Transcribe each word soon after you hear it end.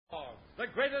the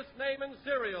greatest name in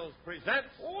cereals, presents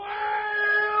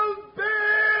Wild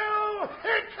Bill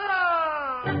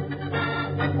Hickok!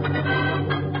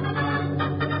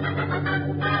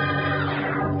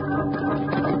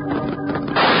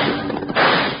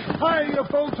 Hi, you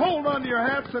folks, hold on to your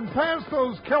hats and pass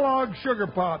those Kellogg Sugar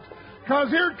Pops. Because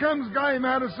here comes Guy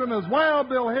Madison as Wild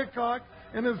Bill Hickok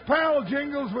and his pal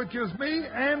Jingles, which is me,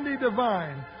 Andy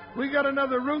Devine. We got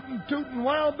another rootin' tootin'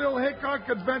 Wild Bill Hickok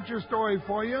adventure story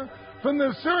for you. From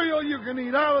the cereal you can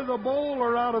eat out of the bowl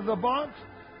or out of the box,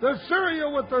 the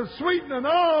cereal with the sweetening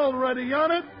already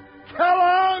on it,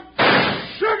 Kellogg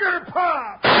Sugar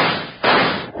Pops!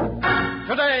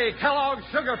 Today, Kellogg's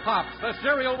Sugar Pops, the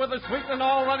cereal with the sweetening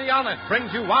already on it,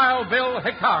 brings you Wild Bill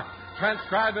Hickok,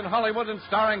 transcribed in Hollywood and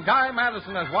starring Guy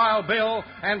Madison as Wild Bill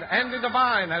and Andy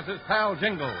Devine as his pal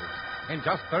Jingles. In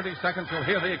just 30 seconds, you'll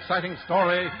hear the exciting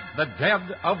story, The Dead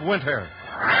of Winter.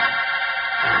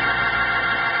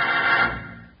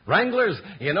 Wranglers,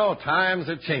 you know, times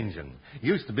are changing.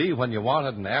 Used to be when you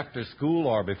wanted an after-school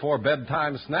or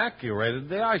before-bedtime snack, you raided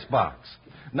the icebox.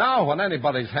 Now, when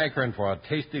anybody's hankering for a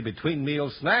tasty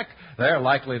between-meal snack, they're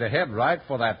likely to head right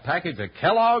for that package of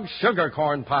Kellogg's Sugar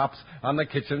Corn Pops on the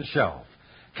kitchen shelf.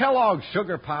 Kellogg's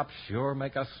Sugar Pops sure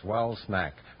make a swell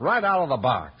snack, right out of the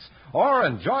box. Or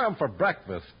enjoy them for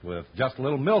breakfast with just a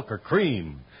little milk or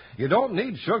cream. You don't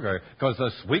need sugar, because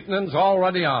the sweetening's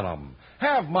already on them.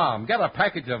 Have Mom get a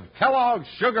package of Kellogg's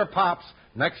Sugar Pops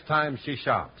next time she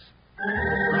shops.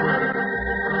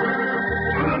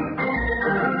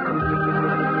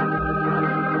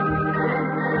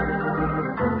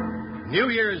 New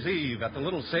Year's Eve at the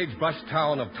little sagebrush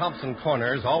town of Thompson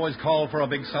Corners always called for a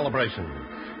big celebration.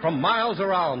 From miles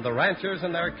around, the ranchers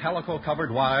and their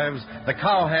calico-covered wives, the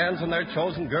cowhands and their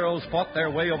chosen girls fought their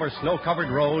way over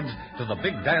snow-covered roads to the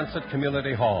big dance at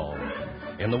Community Hall.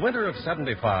 In the winter of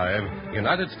 '75,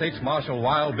 United States Marshal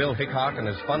Wild Bill Hickok and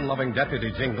his fun-loving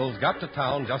deputy Jingles got to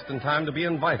town just in time to be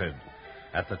invited.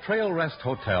 At the Trail Rest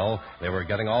Hotel, they were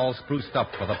getting all spruced up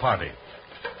for the party.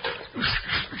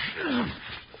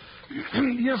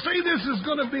 You say this is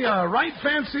going to be a right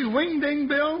fancy wing-ding,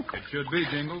 Bill? It should be,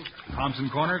 Jingles. Thompson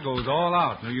Corner goes all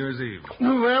out New Year's Eve.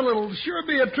 Well, it'll sure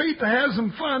be a treat to have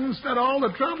some fun instead of all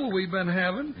the trouble we've been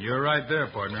having. You're right there,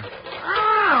 partner.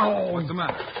 Ow! What's the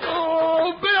matter?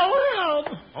 Oh, Bill, help!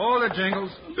 Hold it,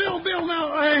 Jingles. Bill,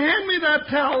 now, hand me that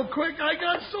towel quick. I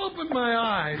got soap in my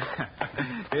eyes.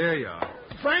 Here you are.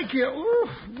 Thank you. Oof,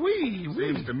 wee.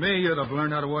 Seems to me you'd have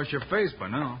learned how to wash your face by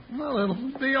now. Well,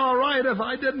 it'll be all right if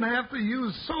I didn't have to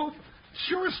use soap.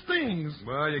 Sure stings.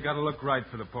 Well, you got to look right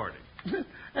for the party.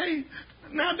 Hey,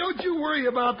 now don't you worry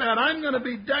about that. I'm going to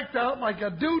be decked out like a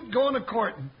dude going to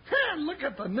courting. Look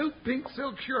at the new pink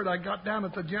silk shirt I got down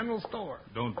at the general store.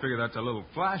 Don't figure that's a little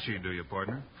flashy, do you,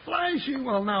 partner? Flashy?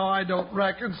 Well, now, I don't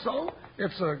reckon so.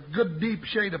 It's a good deep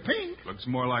shade of pink. Looks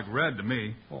more like red to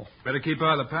me. Oh. Better keep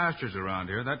out of the pastures around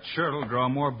here. That shirt'll draw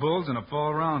more bulls than a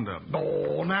fall roundup.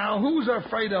 Oh, now, who's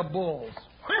afraid of bulls?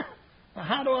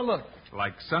 How do I look?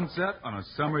 Like sunset on a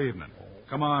summer evening.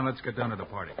 Come on, let's get down to the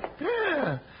party.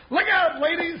 Yeah. Look out,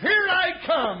 ladies. Here I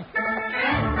come.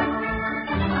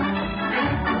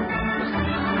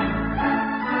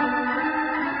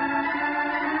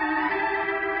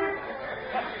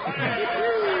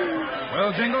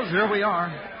 Well, Jingles, here we are.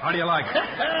 How do you like it?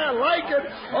 I like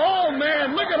it. Oh,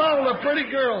 man, look at all the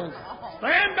pretty girls.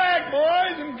 Stand back,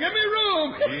 boys, and give me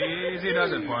room. Easy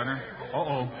does it, partner.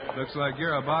 Uh-oh. Looks like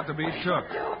you're about to be shook.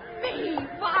 Me,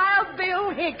 Wild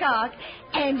Bill Hickok,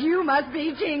 and you must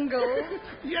be Jingles.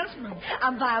 Yes, ma'am.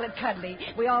 I'm Violet Cudley.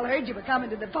 We all heard you were coming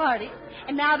to the party.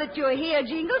 And now that you're here,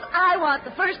 Jingles, I want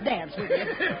the first dance with you.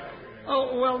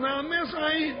 Oh, well, now, miss,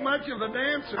 I ain't much of a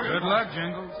dancer. Good luck,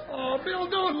 Jingles. Oh, Bill,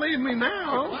 don't leave me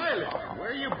now. Violet,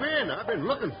 where you been? I've been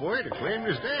looking for you to claim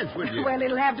this dance with you. Well,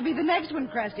 it'll have to be the next one,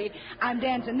 Krusty. I'm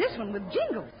dancing this one with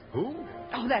Jingles. Who?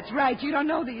 Oh, that's right. You don't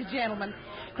know these gentlemen.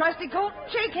 Krusty Colton,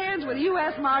 shake hands with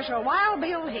U.S. Marshal Wild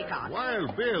Bill Hickok.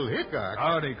 Wild Bill Hickok?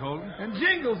 Howdy, Colton. And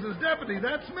Jingles is deputy.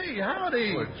 That's me.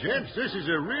 Howdy. Well, gents, this is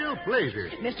a real pleasure.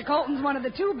 Mr. Colton's one of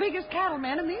the two biggest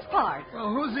cattlemen in these parts.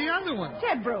 Well, who's the other one?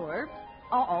 Ted Brewer.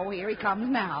 Uh-oh, here he comes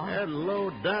now. That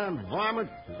low-down varmint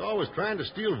is always trying to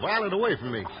steal Violet away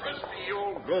from me. Krusty, you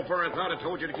old gopher, I thought I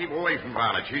told you to keep away from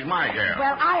Violet. She's my gal.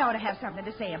 Well, I ought to have something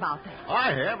to say about that.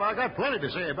 I have. I got plenty to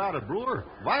say about it, Brewer.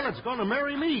 Violet's going to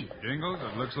marry me. Jingles,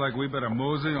 it looks like we better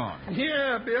mosey on.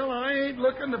 Yeah, Bill, I ain't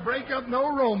looking to break up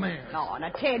no romance. Oh, now,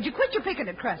 Ted, you quit your picking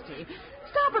at Krusty.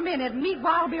 Stop a minute and meet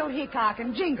Wild Bill Hickok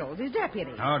and Jingles, his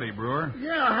deputy. Howdy, Brewer.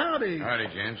 Yeah, howdy. Howdy,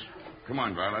 gents. Come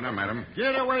on, Violet. I'm at him.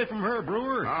 Get away from her,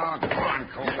 Brewer. Oh, come on,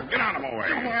 Colton. Get out of my way.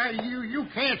 Why, you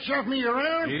can't shove me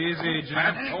around. Easy, Jim.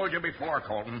 I've told you before,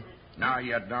 Colton. Now,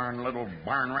 you darn little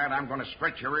barn rat, I'm going to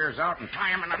stretch your ears out and tie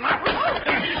him in a knot. Oh,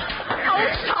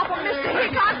 stop him, Mr.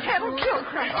 Hickok. That'll kill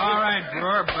Crusty. All right,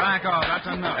 Brewer, back off. That's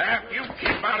enough. You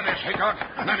keep out of this, Hickok.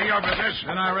 None of your business.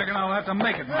 Then I reckon I'll have to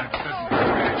make it my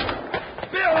business.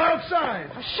 Bill,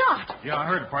 outside. A shot. Yeah, I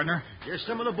heard it, partner. Guess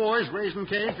some of the boys raising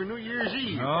cane for New Year's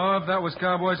Eve. Oh, if that was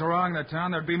cowboys around the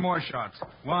town, there'd be more shots.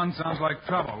 One sounds like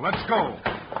trouble. Let's go.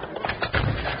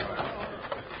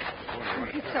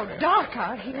 It's so dark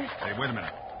out here. Hey, wait a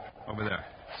minute. Over there.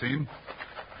 See him?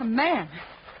 A man.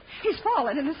 He's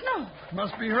fallen in the snow.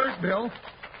 Must be hurt, Bill.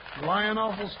 Lying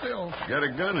awful still. Got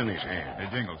a gun in his hand. Hey,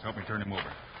 Jingles, help me turn him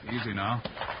over. Easy now.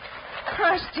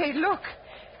 Crusty, look.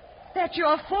 That's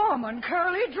your foreman,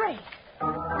 Curly Drake.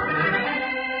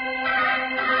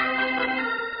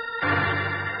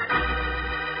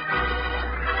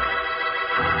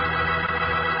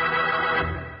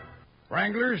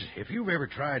 Wranglers, if you've ever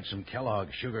tried some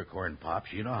Kellogg's sugar corn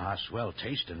pops, you know how swell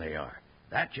tasting they are.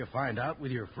 That you find out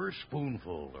with your first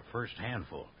spoonful or first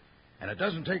handful. And it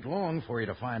doesn't take long for you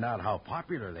to find out how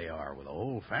popular they are with the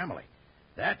whole family.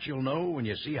 That you'll know when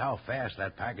you see how fast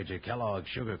that package of Kellogg's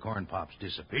sugar corn pops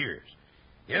disappears.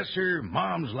 Yes, sir,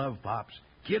 moms love pops,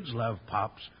 kids love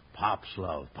pops, pops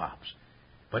love pops.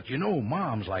 But you know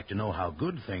moms like to know how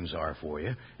good things are for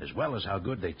you as well as how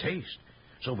good they taste.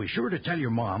 So be sure to tell your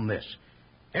mom this.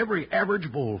 Every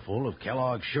average bowlful of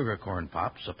Kellogg's sugar corn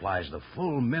pops supplies the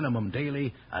full minimum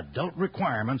daily adult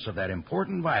requirements of that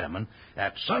important vitamin,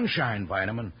 that sunshine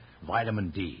vitamin,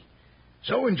 vitamin D.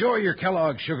 So enjoy your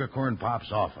Kellogg's sugar corn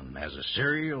pops often, as a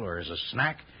cereal or as a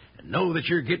snack, and know that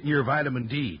you're getting your vitamin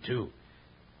D, too.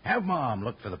 Have Mom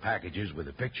look for the packages with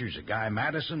the pictures of Guy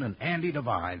Madison and Andy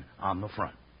Devine on the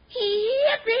front.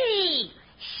 Yippee!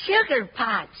 Sugar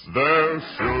pots. They're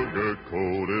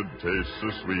sugar-coated, taste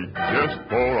so sweet. Just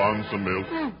pour on some milk.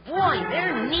 Boy,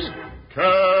 they're neat.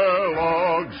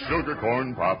 Kellogg's Sugar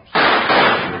Corn Pops.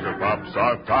 Sugar Pops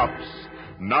are tops.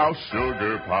 Now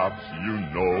Sugar Pops, you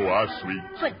know are sweet.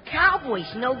 But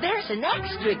cowboys know there's an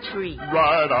extra treat.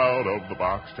 Right out of the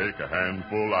box, take a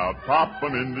handful out. Pop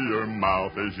 'em into your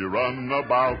mouth as you run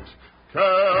about.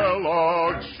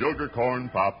 Kellogg's Sugar Corn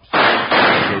Pops.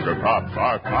 Sugar Pops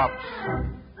are pops.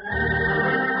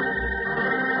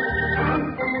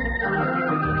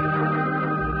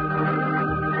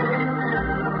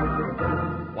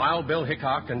 While Bill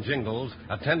Hickok and Jingles,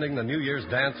 attending the New Year's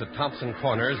dance at Thompson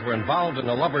Corners, were involved in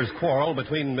a lover's quarrel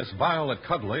between Miss Violet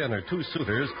Cudley and her two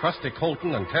suitors, Krusty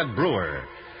Colton and Ted Brewer.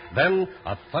 Then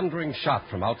a thundering shot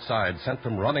from outside sent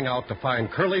them running out to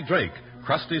find Curly Drake,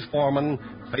 Krusty's foreman,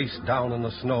 face down in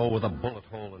the snow with a bullet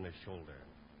hole in his shoulder.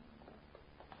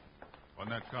 On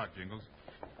that cot, Jingles.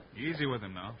 Easy with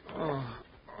him now.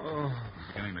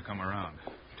 He's beginning to come around.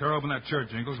 Tear open that shirt,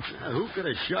 Jingles. Who could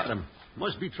have shot him?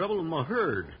 Must be trouble with my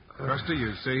herd. Krusty,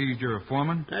 you say he's your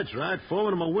foreman? That's right,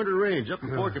 foreman of my winter range up in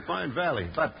Porcupine Valley,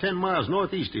 about 10 miles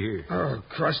northeast of here. Oh,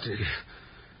 Krusty.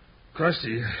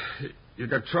 Krusty, you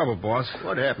got trouble, boss.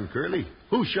 What happened, Curly?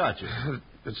 Who shot you?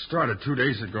 It started 2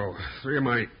 days ago. 3 of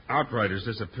my outriders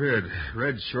disappeared.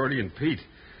 Red, Shorty, and Pete.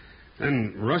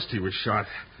 Then Rusty was shot.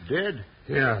 Dead?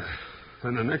 Yeah.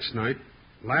 Then the next night,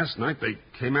 last night, they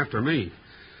came after me.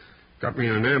 Got me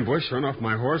in an ambush, run off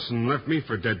my horse, and left me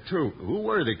for dead, too. Who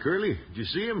were they, Curly? Did you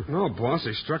see them? No, boss,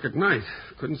 they struck at night.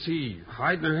 Couldn't see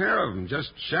hide nor hair of them,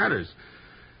 just shadows.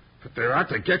 But they're out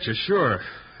to get you, sure.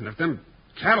 And if them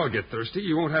cattle get thirsty,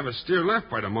 you won't have a steer left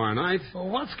by tomorrow night. Well,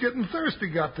 what's getting thirsty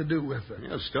got to do with it?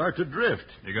 They'll start to drift.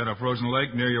 You got a frozen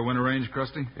lake near your winter range,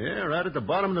 Krusty? Yeah, right at the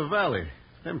bottom of the valley.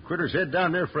 Them critters head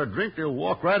down there for a drink, they'll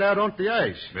walk right out onto the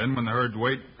ice. Then when the herd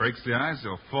weight breaks the ice,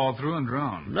 they'll fall through and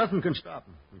drown. Nothing can stop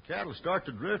them. When cattle start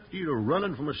to drift, either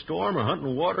running from a storm or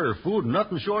hunting water or food,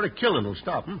 nothing short of killing will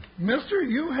stop them. Mister,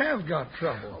 you have got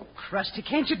trouble. Krusty,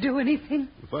 can't you do anything?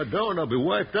 If I don't, I'll be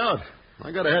wiped out.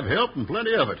 I gotta have help and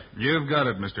plenty of it. You've got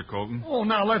it, Mr. Colton. Oh,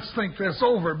 now let's think this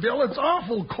over, Bill. It's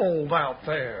awful cold out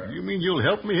there. You mean you'll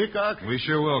help me, Hickok? We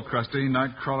sure will, Krusty.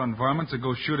 Night-crawling varmints that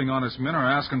go shooting honest men are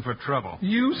asking for trouble.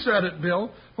 You said it,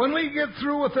 Bill. When we get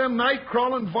through with them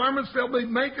night-crawling varmints, they'll be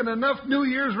making enough New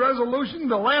Year's resolution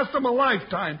to last them a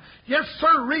lifetime. Yes,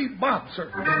 sir, Reed Bob,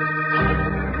 sir.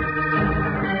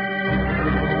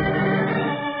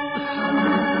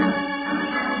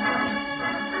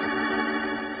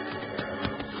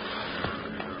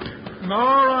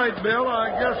 All right, Bill.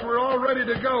 I guess we're all ready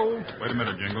to go. Wait a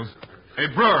minute, Jingles. Hey,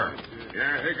 Brewer.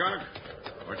 Yeah, Hickok?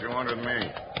 What you want with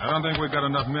me? I don't think we've got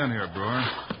enough men here, Brewer.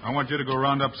 I want you to go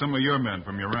round up some of your men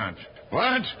from your ranch.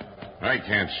 What? I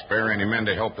can't spare any men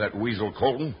to help that weasel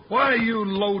Colton. Why, you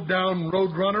low-down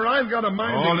roadrunner, I've got a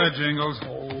mind Hold to... it, Jingles.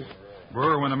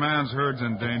 Burr, when a man's herd's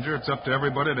in danger, it's up to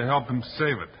everybody to help him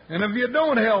save it. And if you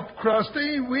don't help,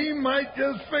 Krusty, we might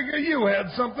just figure you had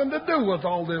something to do with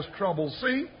all this trouble,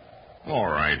 see? All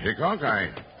right, Hickok,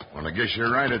 I guess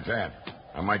you're right at that.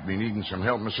 I might be needing some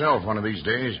help myself one of these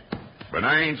days. But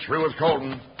I ain't through with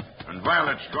Colton, and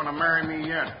Violet's going to marry me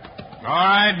yet. All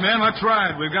right, men, let's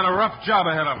ride. We've got a rough job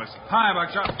ahead of us. Hi,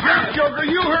 Buckshot. Here, Joker,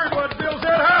 you heard what Bill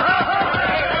said. Ha, ha, ha!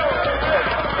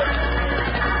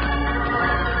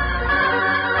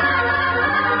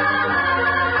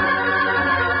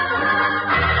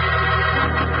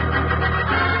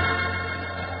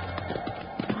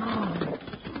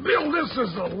 Bill, this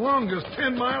is the longest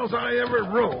 10 miles I ever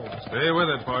rode. Stay with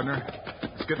it, partner.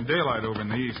 It's getting daylight over in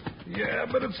the east. Yeah,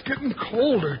 but it's getting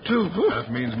colder, too.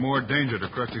 That means more danger to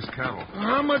Krusty's cattle.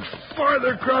 How much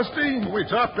farther, Krusty? When we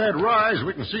top that rise,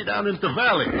 we can see down into the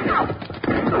valley.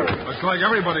 Looks like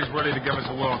everybody's ready to give us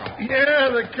a welcome.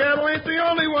 Yeah, the cattle ain't the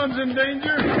only ones in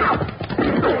danger.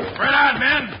 Spread out,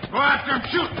 men. Go after him.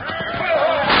 Shoot.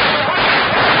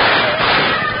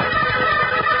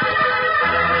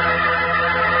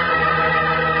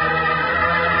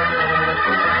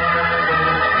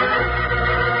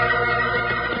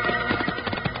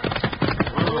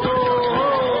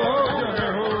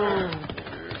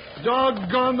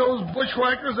 Doggone those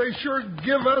bushwhackers, they sure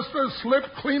give us the slip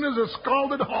clean as a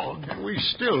scalded hog. We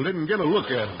still didn't get a look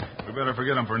at them. We better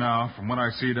forget them for now. From what I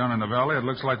see down in the valley, it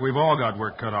looks like we've all got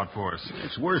work cut out for us.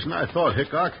 It's worse than I thought,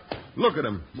 Hickok. Look at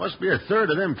them. Must be a third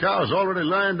of them cows already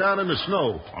lying down in the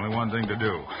snow. Only one thing to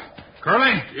do.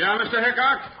 Curly? Yeah, Mr.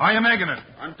 Hickok? How you making it?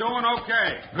 I'm doing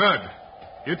okay. Good.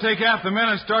 You take half the men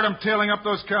and start them tailing up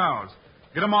those cows.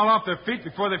 Get them all off their feet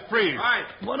before they freeze. Right.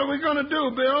 What are we going to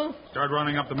do, Bill? Start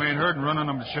running up the main herd and running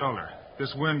them to shelter.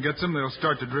 This wind gets them, they'll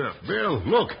start to drift. Bill,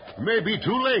 look. It may be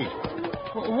too late.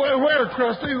 Where,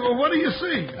 Krusty? What do you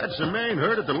see? That's the main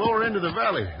herd at the lower end of the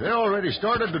valley. They already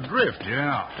started to drift.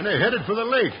 Yeah. And they're headed for the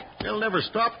lake. They'll never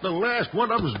stop. The last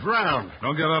one of them's drowned.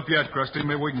 Don't give up yet, Krusty.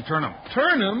 Maybe we can turn them.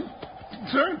 Turn them?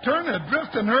 Turn a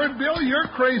drifting herd, Bill? You're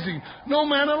crazy. No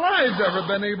man alive's ever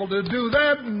been able to do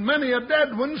that, and many a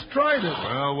dead one's tried it.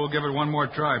 Well, we'll give it one more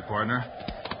try, partner.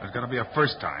 There's got to be a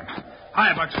first time.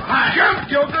 Hi, Bucks. Hi. Jump,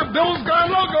 Joker. Bill's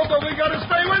got loco, but we got to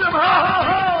stay with him. Ha, ha,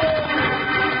 ha!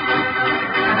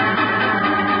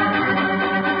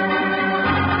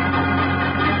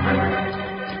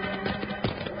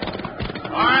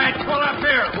 All right, pull up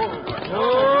here.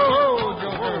 Oh,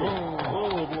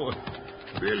 boy.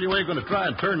 Bill, you ain't going to try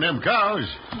and turn them cows.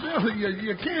 Bill,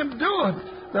 you can't do it.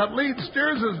 That lead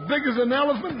steer's as big as an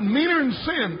elephant and meaner than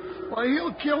sin. Why,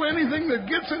 he'll kill anything that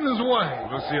gets in his way.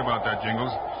 We'll see about that,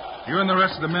 Jingles. You and the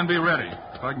rest of the men be ready.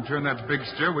 If I can turn that big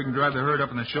steer, we can drive the herd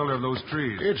up in the shelter of those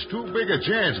trees. It's too big a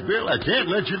chance, Bill. I can't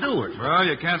let you do it. Well,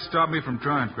 you can't stop me from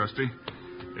trying, Krusty.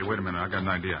 Hey, wait a minute. I got an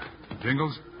idea.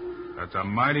 Jingles, that's a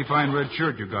mighty fine red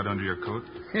shirt you got under your coat.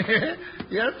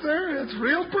 Yes, sir. It's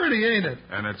real pretty, ain't it?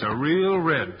 And it's a real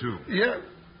red, too. Yeah.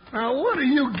 Now, what are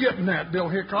you getting at, Bill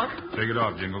Hickok? Take it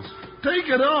off, Jingles. Take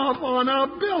it off? Oh, now,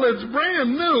 Bill, it's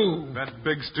brand new. That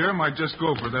big steer might just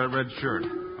go for that red shirt.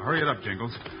 Hurry it up,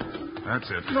 Jingles. That's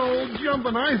it. No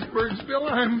jumping icebergs, Bill.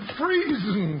 I'm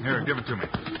freezing. Here, give it to me.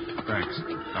 Thanks.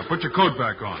 Now put your coat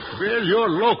back on. Bill, you're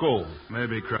loco.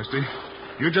 Maybe, Krusty.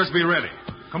 You just be ready.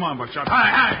 Come on, Buckshot.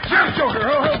 Hi. Jump, Joker.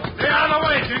 Ho, ho. Stay out of the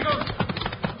way, Jingles.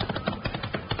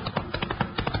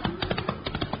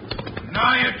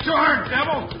 Now, you darn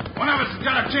devil. One of us has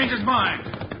got to change his mind.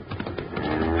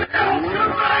 Come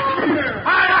back here.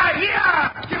 Hi,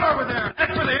 yeah! Get over there. Head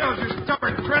for the hills, you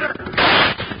stubborn critter.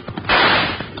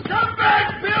 Come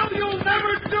back, Bill. You'll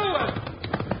never do it.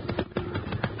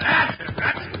 That's it.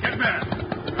 Get better.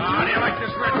 How do you like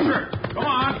this red shirt? Come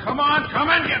on. Come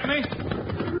and get me.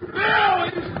 Bill,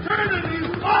 he's turning. He's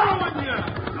following you.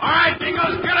 All right,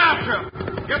 Jingles, get after him.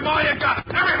 Give him all you got.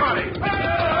 Everybody.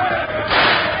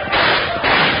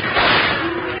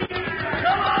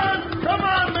 Come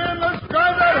on, man. Let's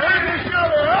drive that herd to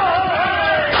shelter.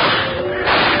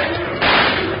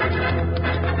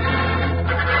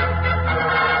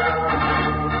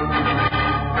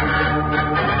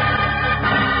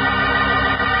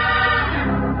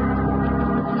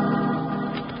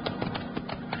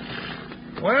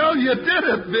 Well, you did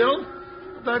it, Bill.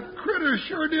 That critter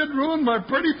sure did ruin my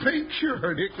pretty pink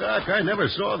shirt. Hickok, I never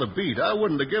saw the beat. I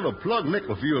wouldn't have given a plug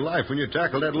nickel for your life when you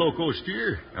tackled that loco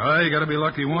steer. Oh, you got to be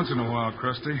lucky once in a while,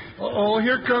 Krusty. Uh-oh,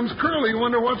 here comes Curly.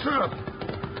 Wonder what's up.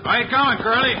 How you coming,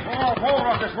 Curly? Oh, hold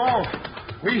on this wall.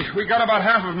 We got about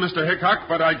half of Mr. Hickok,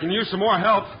 but I can use some more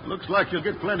help. Looks like you'll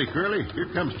get plenty, Curly. Here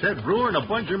comes Ted Brewer and a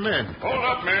bunch of men. Hold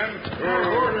up, men.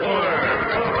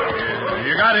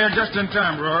 You got here just in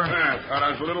time, Brewer. I thought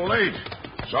I was a little late.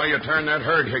 Saw you turn that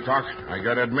herd, Hickok. I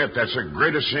gotta admit, that's the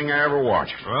greatest thing I ever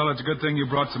watched. Well, it's a good thing you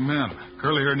brought some men.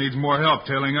 Curly here needs more help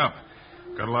tailing up.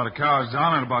 Got a lot of cows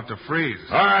down and about to freeze.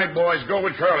 All right, boys, go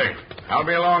with Curly. I'll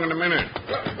be along in a minute.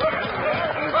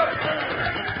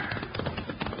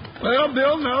 Well,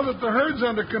 Bill, now that the herd's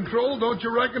under control, don't you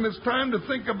reckon it's time to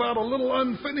think about a little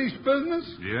unfinished business?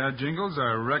 Yeah, Jingles,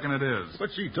 I reckon it is.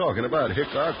 What's he talking about,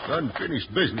 Hickok?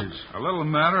 Unfinished business. A little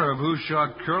matter of who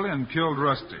shot Curly and killed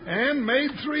Rusty. And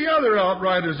made 3 other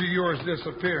outriders of yours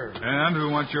disappear. And who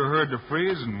wants your herd to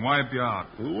freeze and wipe you out.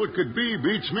 Who it could be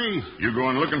beats me. You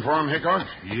going looking for him, Hickok?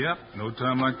 Yep, no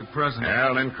time like the present.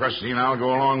 Well, then, Krusty and I'll go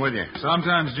along with you.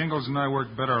 Sometimes Jingles and I work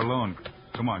better alone.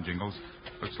 Come on, Jingles.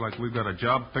 Looks like we've got a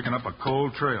job picking up a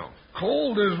cold trail.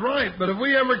 Cold is right, but if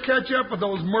we ever catch up with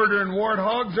those murdering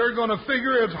warthogs, they're going to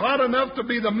figure it's hot enough to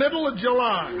be the middle of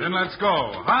July. Then let's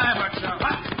go. Hi, Buckshot.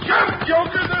 Jump,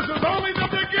 Joker! This is only the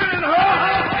beginning,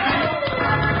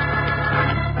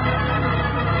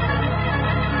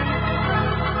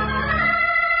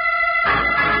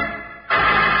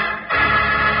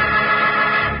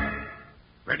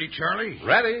 Ready, Charlie?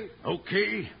 Ready?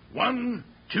 Okay. 1,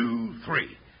 2,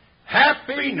 3.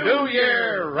 Happy New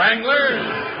Year, Wranglers!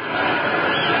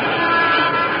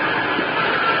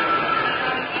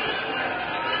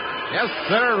 Yes,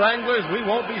 sir, Wranglers, we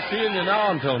won't be seeing you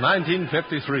now until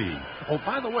 1953. Oh,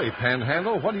 by the way,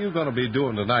 Panhandle, what are you going to be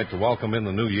doing tonight to welcome in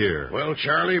the new year? Well,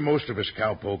 Charlie, most of us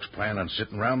cowpokes plan on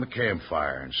sitting around the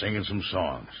campfire and singing some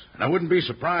songs. And I wouldn't be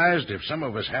surprised if some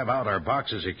of us have out our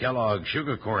boxes of Kellogg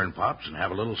sugar corn pops and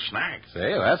have a little snack.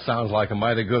 Say, that sounds like a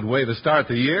mighty good way to start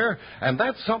the year, and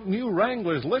that's something you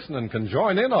Wranglers listening can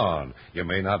join in on. You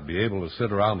may not be able to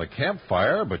sit around the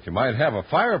campfire, but you might have a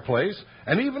fireplace,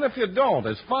 and even if you don't,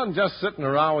 it's fun just sitting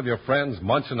around with your friends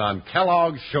munching on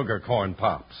Kellogg sugar corn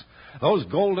pops. Those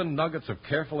golden nuggets of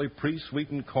carefully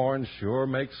pre-sweetened corn sure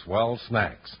make swell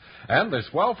snacks. And they're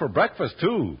swell for breakfast,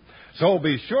 too. So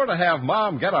be sure to have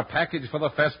Mom get a package for the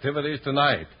festivities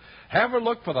tonight. Have her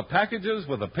look for the packages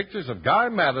with the pictures of Guy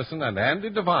Madison and Andy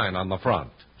Devine on the front.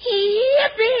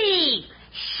 Yippee!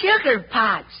 Sugar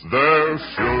pots. They're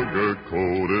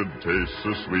sugar-coated, taste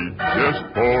so sweet.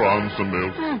 Just pour on some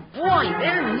milk. Boy,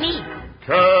 they're neat.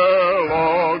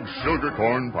 Kellogg Sugar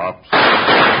Corn Pops.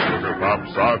 Sugar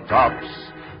Pops are tops.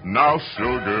 Now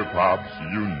Sugar Pops,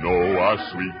 you know are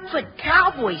sweet. But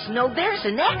cowboys know there's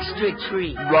an extra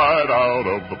treat. Right out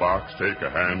of the box, take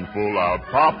a handful out,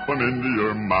 pop 'em into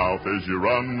your mouth as you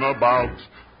run about.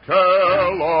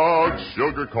 Kellogg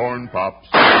Sugar Corn Pops.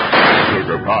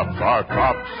 Sugar Pops are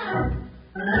tops.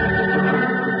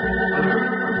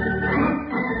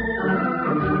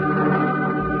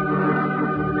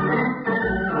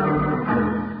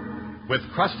 With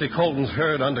Krusty Colton's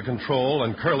herd under control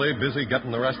and Curly busy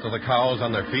getting the rest of the cows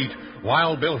on their feet,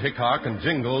 Wild Bill Hickok and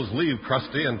Jingles leave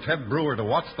Krusty and Ted Brewer to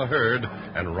watch the herd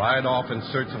and ride off in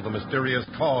search of the mysterious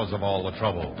cause of all the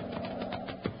trouble.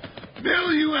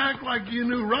 Bill, you act like you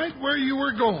knew right where you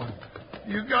were going.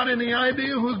 You got any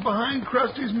idea who's behind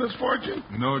Krusty's misfortune?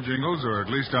 No, Jingles, or at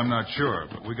least I'm not sure,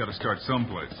 but we got to start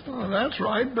someplace. Oh, that's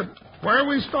right, but where are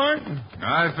we starting?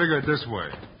 I figure it this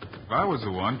way. If I was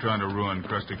the one trying to ruin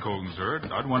Krusty Colton's herd,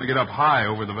 I'd want to get up high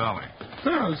over the valley.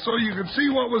 So you could see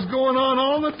what was going on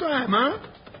all the time, huh?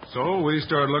 So we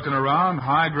started looking around,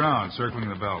 high ground, circling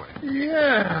the valley.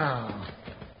 Yeah.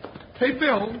 Hey,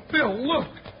 Bill, look.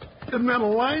 Isn't that a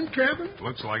line cabin?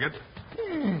 Looks like it.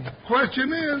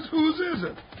 Question is, whose is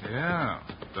it? Yeah.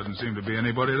 Doesn't seem to be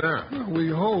anybody there. We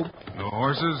hope. No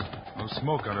horses, no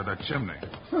smoke out of that chimney.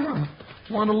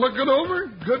 Want to look it over?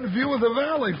 Good view of the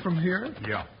valley from here.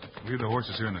 Yeah. Leave the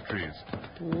horses here in the trees.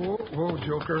 Whoa,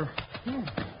 Joker.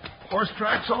 Horse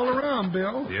tracks all around,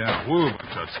 Bill. Yeah, woo,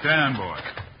 stand, boy.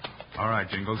 All right,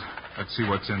 Jingles. Let's see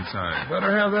what's inside.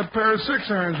 Better have that pair of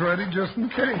 6-irons ready just in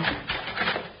case.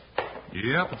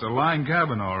 Yep, it's a line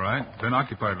cabin, all right. Been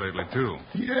occupied lately, too.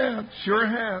 Yeah, it sure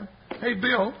have. Hey,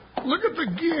 Bill, look at the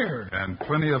gear. And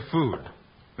plenty of food.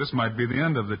 This might be the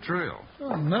end of the trail.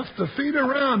 Enough to feed a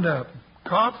roundup.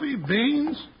 Coffee,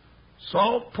 beans,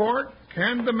 salt pork,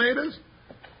 canned tomatoes.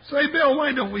 Say, Bill,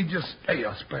 why don't we just stay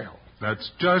a spell?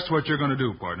 That's just what you're going to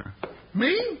do, partner.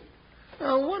 Me?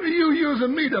 What are you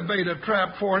using me to bait a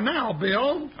trap for now,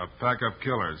 Bill? A pack of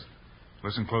killers.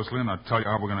 Listen closely, and I'll tell you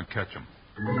how we're going to catch them.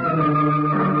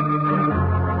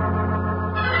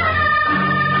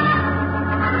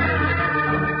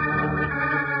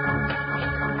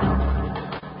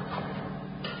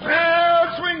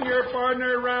 Well, swing your part.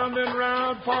 partner, round and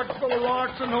round, pockets full of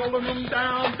rocks and holding them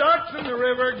down. Ducks in the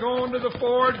river, going to the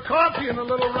ford, coffee and a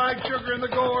little rag sugar in the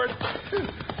gourd.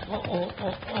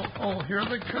 Here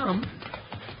they come.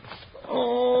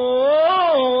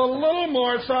 Oh, a little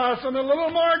more sauce and a little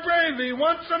more gravy.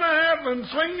 Once and a half and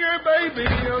swing your baby.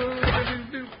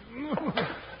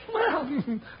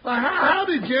 Well,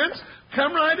 howdy, gents.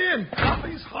 Come right in.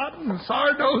 Coffee's hot and the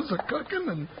sourdough's a-cooking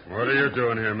and... What are you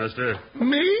doing here, mister?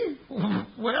 Me?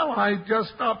 Well, I just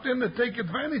stopped in to take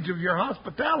advantage of your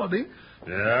hospitality.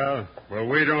 Yeah? Well,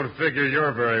 we don't figure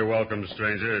you're very welcome,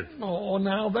 stranger. Oh,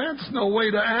 now that's no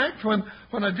way to act when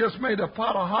I just made a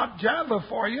pot of hot Java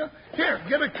for you. Here,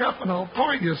 get a cup and I'll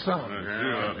pour you some.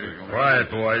 Quiet,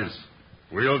 boys.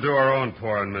 We'll do our own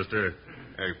pouring, mister.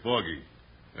 Hey, Foggy,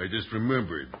 I just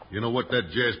remembered. You know what that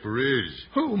Jasper is?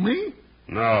 Who, me?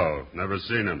 No, never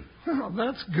seen him. Oh,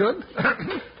 that's good.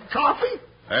 Coffee?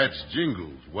 That's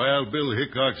Jingles, Wild Bill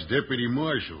Hickok's deputy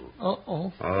marshal.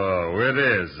 Uh-oh. Oh, it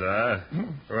is, huh?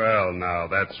 Well, now,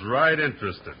 that's right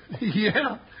interesting.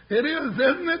 Yeah, it is,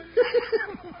 isn't it?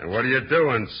 And what are you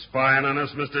doing, spying on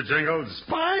us, Mr. Jingles?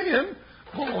 Spying?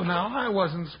 Oh, no, I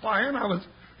wasn't spying. I was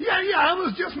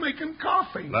just making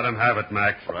coffee. Let him have it,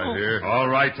 Mac. Right here. All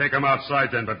right, take him outside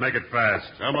then, but make it fast.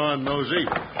 Come on, Nosy.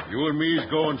 You and me's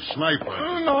going sniper.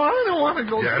 Oh, no, I don't want to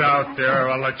go... Get out there,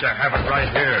 or I'll let you have it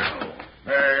right here.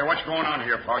 Hey, what's going on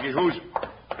here, Foggy? Who's...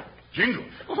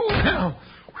 Jingles? Oh,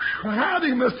 well,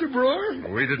 howdy, Mr.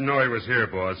 Brewer. We didn't know he was here,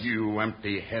 boss. You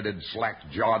empty-headed,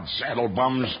 slack-jawed saddle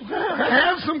bums.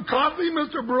 Have some coffee,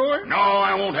 Mr. Brewer? No,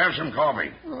 I won't have some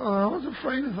coffee. Oh, I was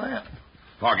afraid of that.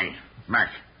 Foggy, Mac,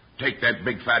 take that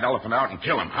big fat elephant out and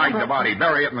kill him. Hide the body,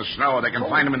 bury it in the snow. They can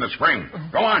find him in the spring.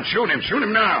 Go on, shoot him. Shoot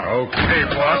him now. Okay,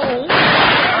 boss.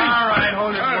 All right,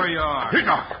 hold it where you are.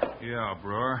 Hickok. Yeah,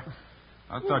 Brewer.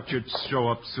 I thought you'd show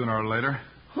up sooner or later.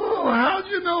 Oh, how'd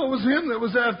you know it was him that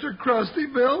was after Krusty,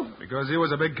 Bill? Because he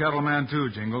was a big cattle man, too,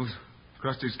 Jingles.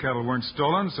 Krusty's cattle weren't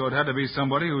stolen, so it had to be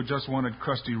somebody who just wanted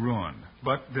Krusty ruined,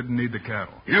 but didn't need the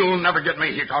cattle. You'll never get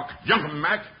me, Hickok. Jump him,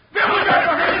 Mac.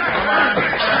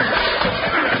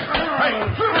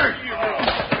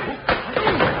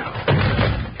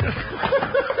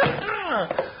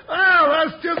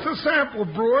 That's just a sample,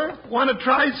 Brewer. Want to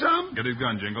try some? Get his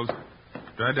gun, Jingles.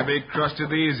 Tried to beat Krusty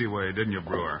the easy way, didn't you,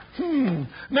 Brewer?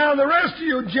 Now, the rest of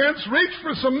you gents, reach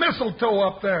for some mistletoe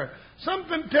up there.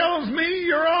 Something tells me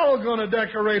you're all going to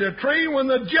decorate a tree when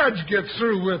the judge gets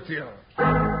through with you.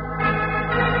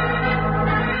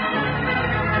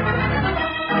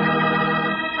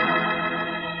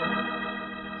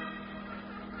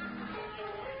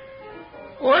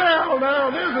 Well, now,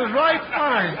 this is right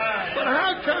fine. But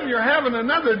how come you're having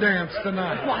another dance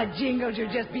tonight? Why, Jingles,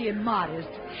 you're just being modest.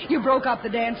 You broke up the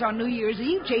dance on New Year's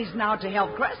Eve, chasing out to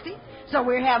help Krusty. So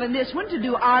we're having this one to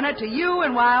do honor to you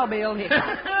and Wild Bill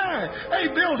Hickok. Hey,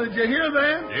 Bill, did you hear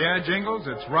that? Yeah, Jingles,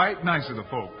 it's right nice of the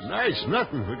folks. Nice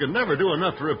nothing. We could never do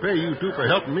enough to repay you two for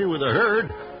helping me with the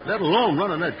herd, let alone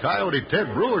running that coyote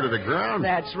Ted Brewer to the ground.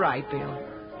 That's right, Bill.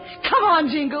 Come on,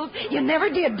 Jingles. You never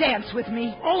did dance with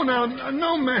me. Oh, now,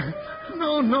 no, man.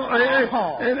 No.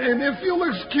 And if you'll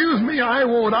excuse me, I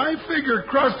won't. I figure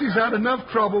Krusty's had enough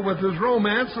trouble with his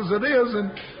romance as it is,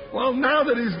 and, well, now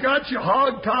that he's got you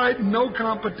hog-tied and no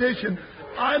competition,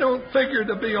 I don't figure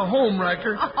to be a home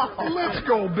wrecker. Let's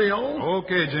go, Bill.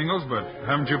 Okay, Jingles, but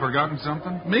haven't you forgotten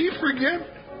something? Me forget?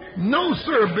 No,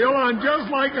 sir, Bill. I'm just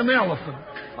like an elephant.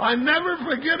 I never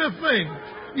forget a thing.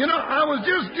 You know, I was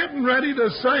just getting ready to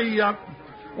say, I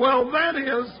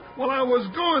was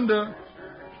going to...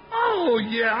 Oh,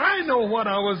 yeah, I know what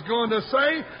I was going to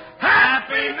say.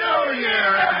 Happy New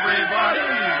Year, everybody!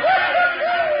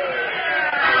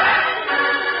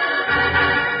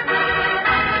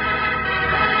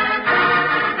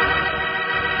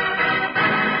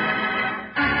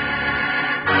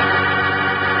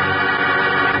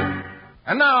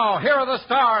 And now, here are the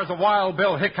stars of Wild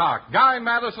Bill Hickok, Guy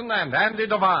Madison, and Andy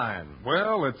Devine.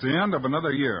 Well, it's the end of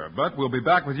another year, but we'll be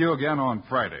back with you again on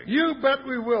Friday. You bet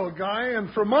we will, Guy.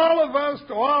 And from all of us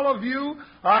to all of you,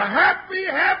 a happy,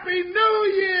 happy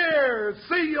New Year!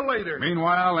 See you later.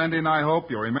 Meanwhile, Andy and I hope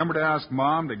you'll remember to ask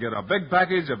Mom to get a big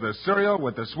package of the cereal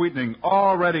with the sweetening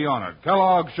already on it,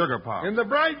 Kellogg's Sugar Pop. In the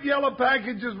bright yellow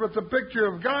packages with the picture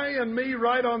of Guy and me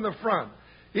right on the front.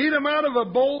 Eat them out of a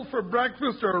bowl for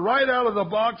breakfast or right out of the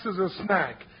box as a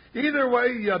snack. Either way,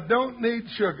 you don't need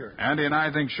sugar. Andy and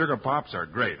I think Sugar Pops are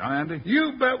great, huh, Andy?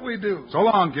 You bet we do. So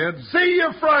long, kids. See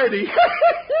you Friday.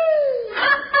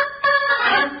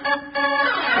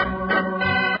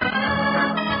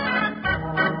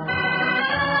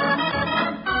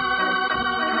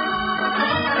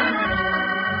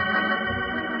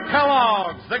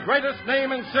 Kellogg's the greatest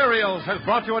name in cereals, has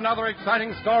brought you another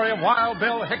exciting story of Wild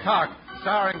Bill Hickok,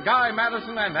 starring Guy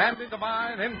Madison and Andy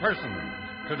Devine in person.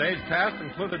 Today's cast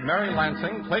included Mary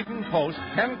Lansing, Clayton Post,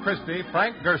 Ken Christie,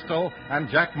 Frank Gerstle, and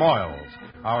Jack Moyles.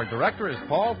 Our director is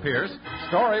Paul Pierce,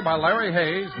 story by Larry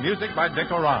Hayes, music by Dick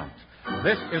Orant.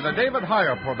 This is a David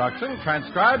Heyer production,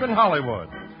 transcribed in Hollywood.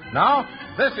 Now,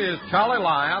 this is Charlie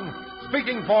Lyon,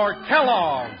 speaking for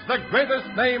Kellogg's, the greatest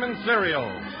name in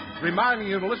cereals, reminding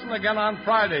you to listen again on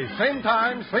Friday, same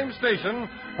time, same station,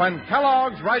 when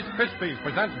Kellogg's Rice Krispies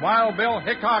presents Wild Bill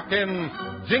Hickok in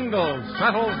Jingles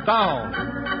Settles Down.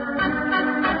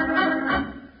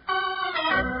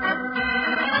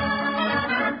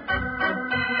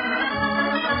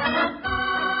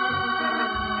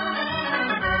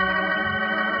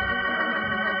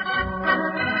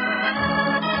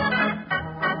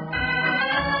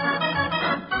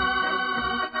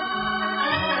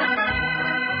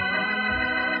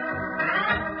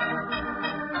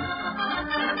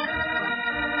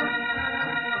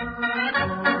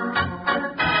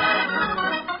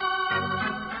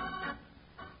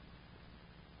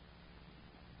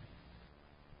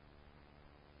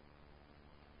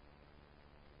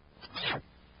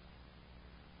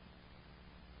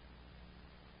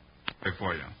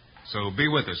 For you. So be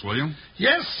with us, will you?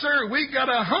 Yes, sir. We got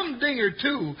a humdinger,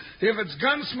 too. If it's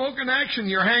gun-smoking action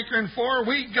you're hankering for,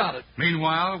 we got it.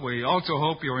 Meanwhile, we also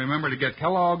hope you'll remember to get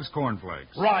Kellogg's Corn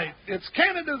Flakes. Right. It's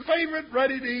Canada's favorite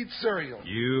ready-to-eat cereal.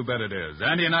 You bet it is.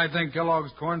 Andy and I think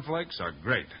Kellogg's Corn Flakes are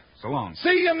great. So long.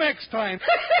 See you next time.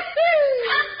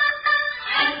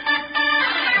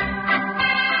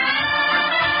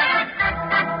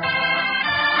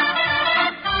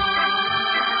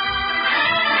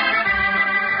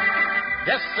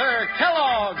 Yes, sir,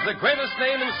 Kellogg's, the greatest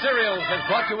name in cereals, has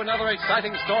brought you another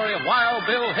exciting story of Wild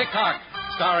Bill Hickok,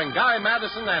 starring Guy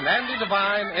Madison and Andy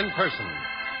Devine in person.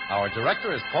 Our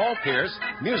director is Paul Pierce,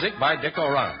 music by Dick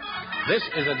Orant. This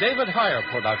is a David Heyer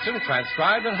production,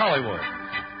 transcribed in Hollywood.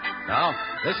 Now,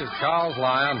 this is Charles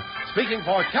Lyon, speaking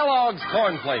for Kellogg's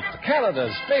Corn Flakes,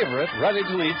 Canada's favorite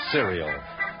ready-to-eat cereal.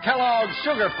 Kellogg's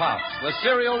Sugar Pops, the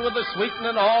cereal with the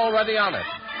sweetening already on it.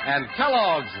 And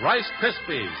Kellogg's Rice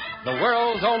Krispies, the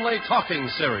world's only talking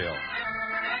cereal.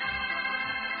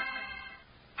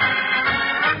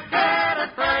 Get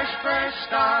a fresh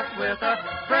start with a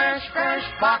fresh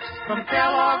box from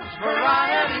Kellogg's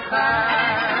Variety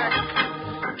Pack.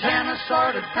 10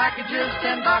 assorted packages,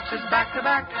 10 boxes back to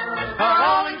back, are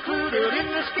all included in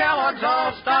this Kellogg's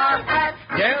All-Star Pack.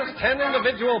 Yes, 10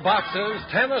 individual boxes,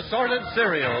 10 assorted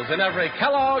cereals in every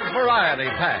Kellogg's Variety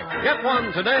Pack. Get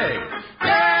one today.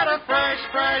 Get a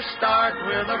fresh start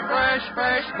with a fresh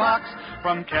box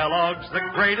from Kellogg's, the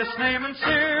greatest name in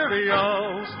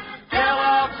cereals.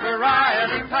 Kellogg's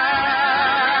Variety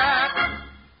Pack.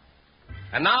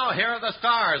 And now, here are the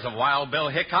stars of Wild Bill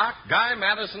Hickok, Guy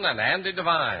Madison, and Andy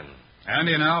Devine.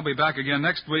 Andy and I'll be back again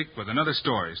next week with another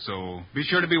story, so be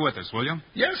sure to be with us, will you?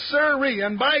 Yes, sirree.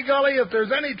 And by golly, if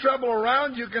there's any trouble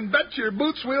around, you can bet your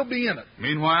boots we'll be in it.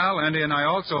 Meanwhile, Andy and I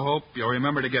also hope you'll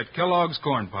remember to get Kellogg's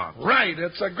Corn Pops. Right.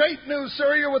 It's a great new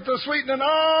cereal with the sweetening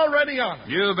already on it.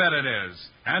 You bet it is.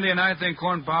 Andy and I think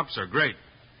Corn Pops are great.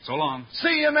 So long.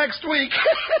 See you next week.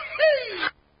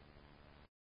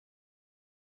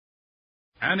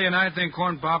 Andy and I think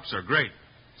Corn Pops are great.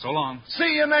 So long.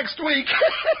 See you next week.